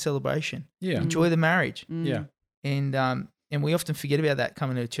 Enjoy the celebration. yeah. Enjoy the marriage. Mm. Yeah. And we often forget about that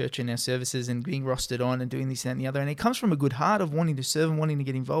coming to church in our services and being rostered on and doing this, that, and the other. And it comes from a good heart of wanting to serve and wanting to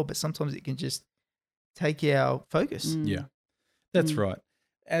get involved, but sometimes it can just take our focus. Mm. Yeah. That's Mm. right.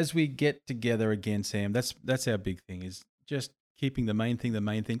 As we get together again, Sam, that's our big thing, is just keeping the main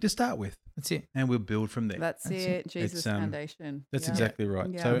thing to start with, That's it. and we'll build from there. That's That's it. Jesus It's, Foundation. That's Yeah. exactly right.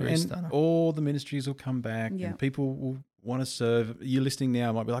 Yeah. So, Very and stunner. all the ministries will come back, Yeah. and people will want to serve. You listening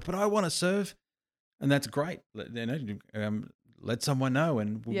now might be like, "But I want to serve," and that's great. Let someone know,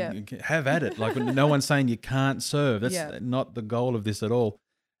 and we'll Yeah. have at it. Like, no one's saying you can't serve. That's Yeah. not the goal of this at all.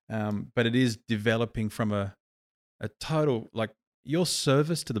 But it is developing from a total, like, your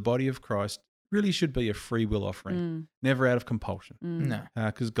service to the body of Christ really should be a free will offering, Mm. never out of compulsion, Mm. No.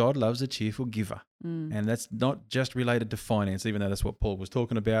 because God loves a cheerful giver. Mm. And that's not just related to finance, even though that's what Paul was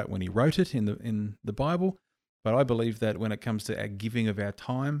talking about when he wrote it in the Bible. But I believe that when it comes to our giving of our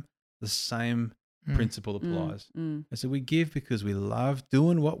time, the same Mm. principle Mm. applies. Mm. And so we give because we love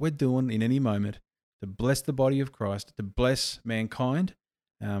doing what we're doing in any moment to bless the body of Christ, to bless mankind,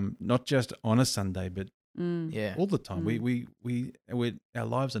 not just on a Sunday, but Mm. Yeah. all the time. Mm. We our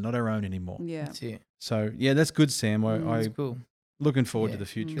lives are not our own anymore. Yeah. That's it. So yeah, that's good, Sam. Mm. That's cool. looking forward to Yeah. the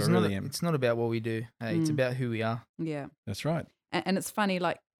future. It's I not really am. It's not about what we do. Hey, it's Mm. about who we are. Yeah. That's right. And it's funny,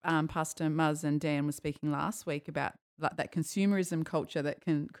 like Pastor Muzz and Dan were speaking last week about like that consumerism culture that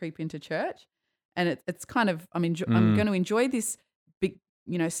can creep into church. And it's kind of, I'm going to enjoy this big,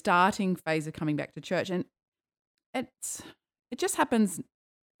 starting phase of coming back to church. And it just happens,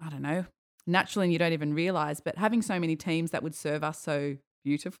 I don't know, naturally, and you don't even realize, but having so many teams that would serve us so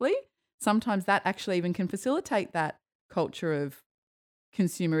beautifully, sometimes that actually even can facilitate that culture of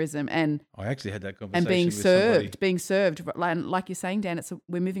consumerism and I actually had that conversation and being with somebody. served. Like you're saying, Dan,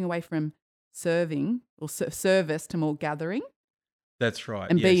 we're moving away from serving or service to more gathering That's right.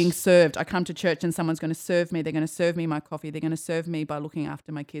 and yes. being served. I come to church and someone's going to serve me. They're going to serve me my coffee. They're going to serve me by looking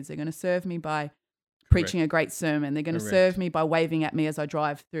after my kids. They're going to serve me by preaching a great sermon. They're going to Correct. serve me by waving at me as I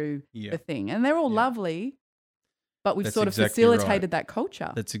drive through Yeah. the thing. And they're all Yeah. lovely, but we've That's sort of exactly right. facilitated that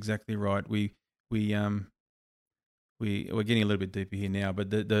culture. That's exactly right. We're getting a little bit deeper here now, but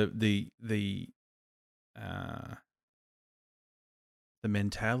the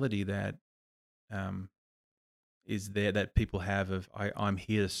mentality that is there that people have of I'm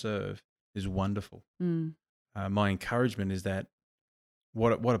here to serve is wonderful. Mm, My encouragement is that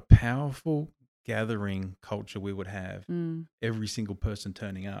what a powerful gathering culture we would have. mm, Every single person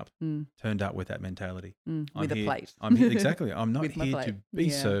turning up mm, turned up with that mentality. mm. I'm With a here- plate. I'm here, exactly. I'm not With my here plate. to be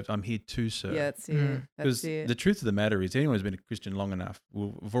Yeah. served. I'm here to serve. Yeah, that's it. Mm. Because That's it. the truth of the matter is, anyone who's been a Christian long enough,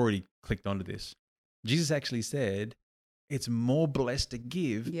 we've already clicked onto this. Jesus actually said, it's more blessed to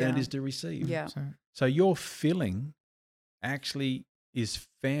give than Yeah. it is to receive. Yeah. So your filling actually is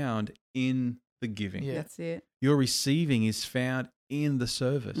found in the giving. Yeah. That's it. Your receiving is found in the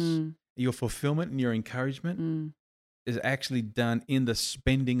service. Mm, Your fulfillment and your encouragement mm, is actually done in the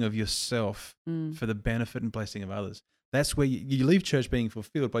spending of yourself mm. for the benefit and blessing of others. That's where you leave church being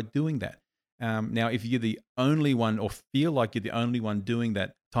fulfilled by doing that. Now, if you're the only one or feel like you're the only one doing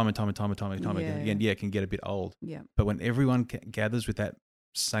that time and time again, it can get a bit old. Yeah. But when everyone gathers with that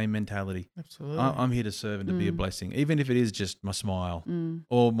same mentality, Absolutely. I'm here to serve and to be a Mm. blessing, even if it is just my smile Mm,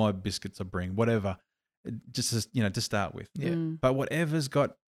 or my biscuits I bring, whatever, just to start with. Yeah. mm, But whatever's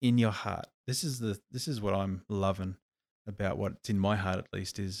got in your heart, this is what I'm loving about what's in my heart, at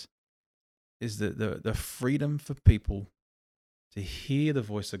least, is the freedom for people to hear the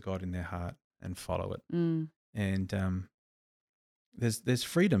voice of God in their heart and follow it. mm, And there's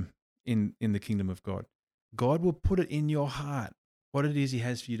freedom in the kingdom of God. God will put it in your heart what it is He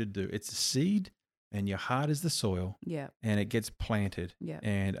has for you to do. It's a seed, and your heart is the soil, yeah. and it gets planted. Yeah.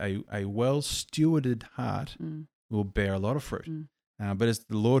 And a well stewarded heart Mm, will bear a lot of fruit. Mm. But it's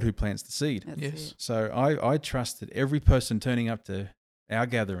the Lord who plants the seed. that's Yes. it. So I trust that every person turning up to our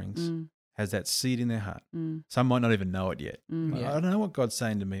gatherings Mm, has that seed in their heart. mm, Some might not even know it yet. mm. Yeah. I don't know what God's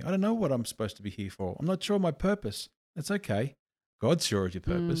saying to me. I don't know what I'm supposed to be here for. I'm not sure of my purpose. That's okay. God's sure of your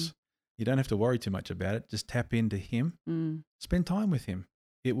purpose. You don't have to worry too much about it. Just tap into Him. Mm, Spend time with Him.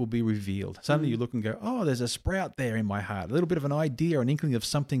 It will be revealed. Suddenly Mm. you look and go, oh, there's a sprout there in my heart. A little bit of an idea, an inkling of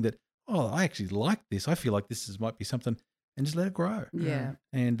something that, oh, I actually like this. I feel like might be something. And just let it grow. yeah.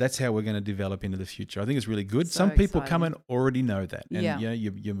 And that's how we're going to develop into the future. I think it's really good. So Some people come exciting. and already know that. And Yeah.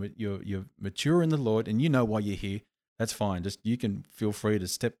 you're mature in the Lord and you know why you're here. That's fine. Just you can feel free to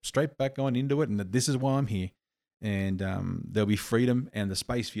step straight back on into it and that this is why I'm here. And there'll be freedom and the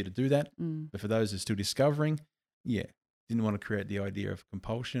space for you to do that. Mm, But for those who are still discovering, didn't want to create the idea of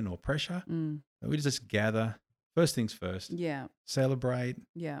compulsion or pressure. mm. We just gather. First things first. Yeah. Celebrate.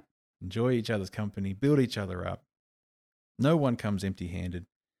 Yeah. Enjoy each other's company. Build each other up. No one comes empty-handed.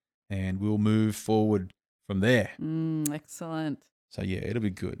 And we'll move forward from there. Mm, excellent. So, it'll be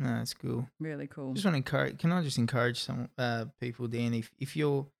good. No, that's cool. Really cool. Just want to encourage. Can I just encourage some people, Dan? If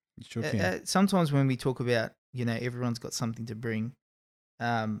you're You sure can. sometimes when we talk about everyone's got something to bring,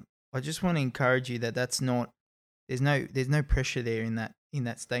 I just want to encourage you that that's not. There's no pressure there in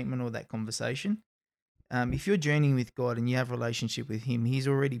that statement or that conversation. If you're journeying with God and you have a relationship with Him, He's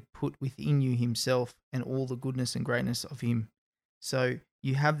already put within you Himself and all the goodness and greatness of Him. So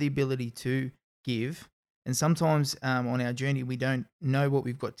you have the ability to give. And sometimes on our journey, we don't know what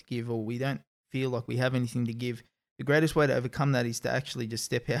we've got to give, or we don't feel like we have anything to give. The greatest way to overcome that is to actually just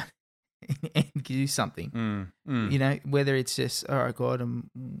step out and do something. Whether it's just, all right, God,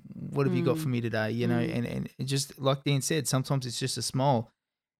 what have you got for me today? And it just like Dan said, sometimes it's just a smile.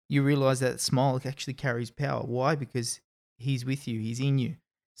 You realize that smile actually carries power. Why? Because He's with you. He's in you.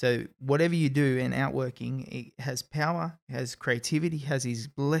 So whatever you do and outworking, it has power, has creativity, has His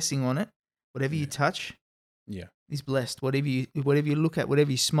blessing on it. Whatever you touch, is blessed. Whatever you look at,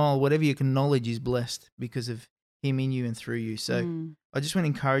 whatever you smile, whatever you acknowledge is blessed because of Him in you and through you. So Mm, I just want to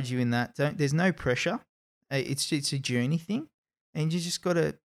encourage you in that. There's no pressure. It's a journey thing. and you just got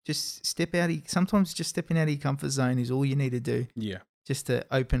to just step out. Sometimes just stepping out of your comfort zone is all you need to do, Yeah. just to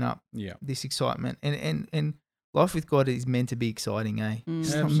open up Yeah. this excitement. And life with God is meant to be exciting, eh? Mm.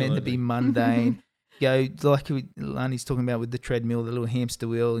 It's not meant to Absolutely. be mundane. Go like Lani's talking about with the treadmill, the little hamster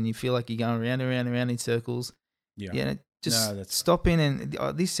wheel, and you feel like you're going round and round and round in circles. Yeah. Yeah, just No, that's stopping and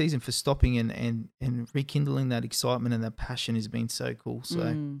this season for stopping and rekindling that excitement and that passion has been so cool. So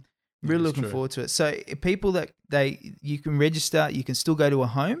Mm. really It's looking true. forward to it. So people that you can register, you can still go to a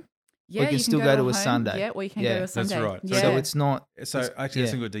home. Yeah, can still go to a home. Sunday. Yeah, or you can Yeah, go to a that's Sunday. right. Yeah. So it's not. So It's- actually, that's yeah.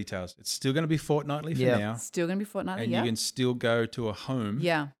 some good details. It's still going to be fortnightly for Yeah. now, still going to be fortnightly. and Yeah. you can still go to a home.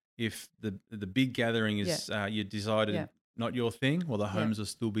 Yeah. If the big gathering is you decided Yeah. not your thing, well, the Yeah. homes will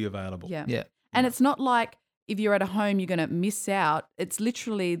still be available. Yeah. Yeah. And it's not like if you're at a home, you're going to miss out. It's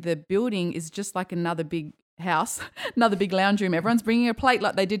literally the building is just like another big house, another big lounge room. Everyone's bringing a plate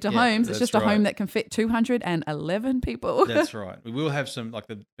like they did to Yeah, homes. It's that's just a home right. that can fit 211 people. That's right. We will have some, like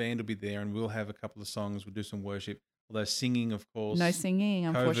the band will be there, and we'll have a couple of songs. We'll do some worship. Although singing, of course, No singing,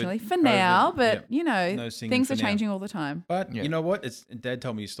 COVID- unfortunately, for COVID, now. But, yeah. you know, No singing things for are now. changing all the time. But Yeah. you know what? Dad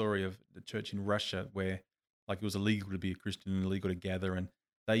told me a story of the church in Russia where, like, it was illegal to be a Christian and illegal to gather, and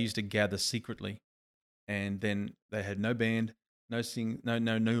they used to gather secretly, and then they had no band, no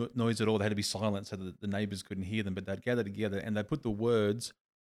noise at all. They had to be silent so that the neighbors couldn't hear them. But they'd gather together, and they put the words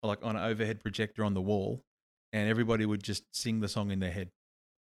like on an overhead projector on the wall, and everybody would just sing the song in their head.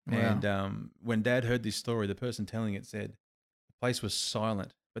 Wow. And when Dad heard this story, the person telling it said the place was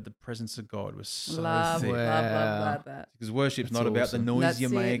silent, but the presence of God was so love, thick. love, Wow. love that. Because worship's That's not about awesome. the noise That's you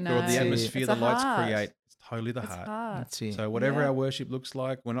it, make or no. the atmosphere It's the a lights heart. create. It's totally the It's heart. hard. That's it. So whatever Yeah. our worship looks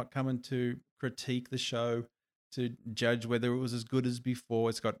like, we're not coming to critique the show, to judge whether it was as good as before.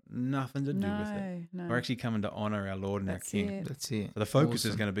 It's got nothing to do with it. No. We're actually coming to honor our Lord and That's our King. it. That's it. So the focus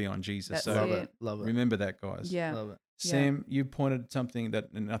is Awesome. going to be on Jesus. That's So Love it. it. Love it. remember that, guys. Yeah. Love it. Sam, you pointed something that,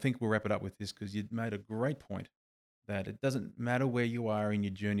 and I think we'll wrap it up with this because you made a great point that it doesn't matter where you are in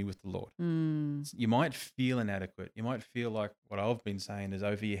your journey with the Lord. Mm. You might feel inadequate. You might feel like what I've been saying is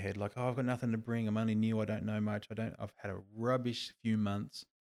over your head, like, oh, I've got nothing to bring. I'm only new. I don't know much. I've had a rubbish few months.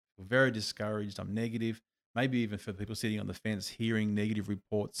 I'm very discouraged. I'm negative. Maybe even for people sitting on the fence, hearing negative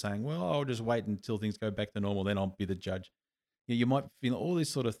reports saying, well, I'll just wait until things go back to normal. Then I'll be the judge. You might feel all these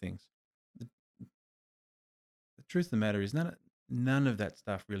sort of things. The truth of the matter is none of that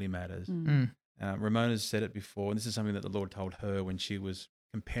stuff really matters. Mm. Mm. Ramona's said it before, and this is something that the Lord told her when she was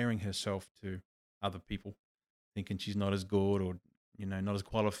comparing herself to other people, thinking she's not as good or, not as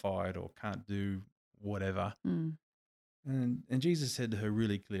qualified or can't do whatever. Mm. And Jesus said to her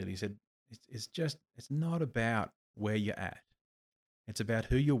really clearly, he said, it's not about where you're at. It's about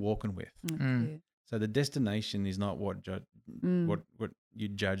who you're walking with. That's Mm. it. So the destination is not what Mm. what you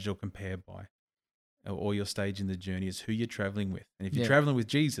judge or compare by, or your stage in the journey. It's who you're traveling with. And if you're Yeah. traveling with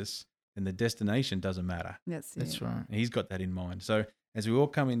Jesus, then the destination doesn't matter. That's it. That's right. And he's got that in mind. So as we all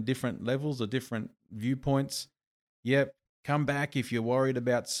come in different levels or different viewpoints, yep, come back if you're worried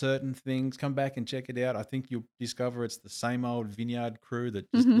about certain things. Come back and check it out. I think you'll discover it's the same old Vineyard crew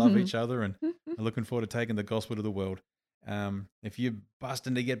that just love each other and are looking forward to taking the gospel to the world. If you're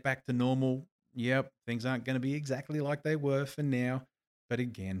busting to get back to normal, yep, things aren't going to be exactly like they were for now. But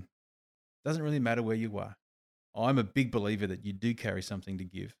again, it doesn't really matter where you are. I'm a big believer that you do carry something to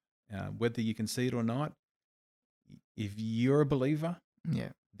give, whether you can see it or not. If you're a believer,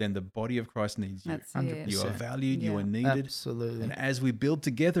 Yeah. then the body of Christ needs you. That's 100%. it. You are valued, you Yeah. are needed. Absolutely. And as we build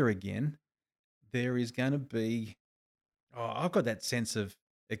together again, there is going to be, I've got that sense of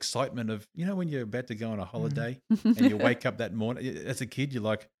excitement of, when you're about to go on a holiday and you wake up that morning, as a kid, you're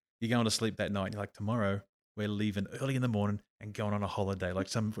going to sleep that night. You're like, tomorrow we're leaving early in the morning and going on a holiday, like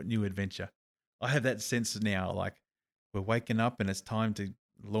some new adventure. I have that sense now, like we're waking up and it's time to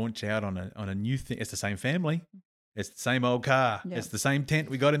launch out on a new thing. It's the same family. It's the same old car. Yeah. It's the same tent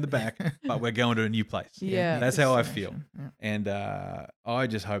we got in the back, but we're going to a new place. Yeah. That's how I feel. Yeah. And I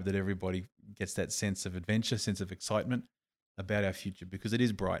just hope that everybody gets that sense of adventure, sense of excitement about our future because it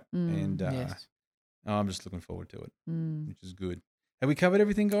is bright. Mm. And Yes. I'm just looking forward to it, Mm. which is good. Have we covered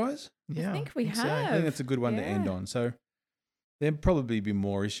everything, guys? Yeah. I think we so. have. I think that's a good one to end Yeah. on. So there'll probably be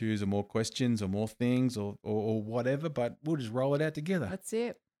more issues or more questions or more things or whatever, but we'll just roll it out together. That's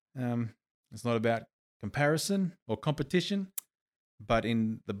it. It's not about comparison or competition, but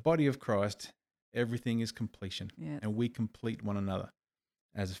in the body of Christ, everything is completion. Yeah. And we complete one another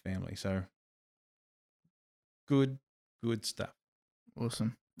as a family. So good stuff.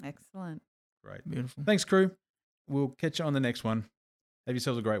 Awesome. Excellent. Great. Beautiful. Thanks, crew. We'll catch you on the next one. Have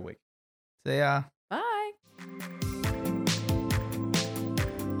yourselves a great week. See ya. Bye.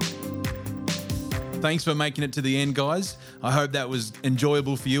 Thanks for making it to the end, guys. I hope that was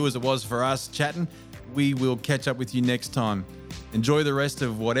enjoyable for you as it was for us chatting. We will catch up with you next time. Enjoy the rest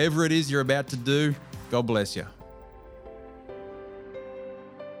of whatever it is you're about to do. God bless you.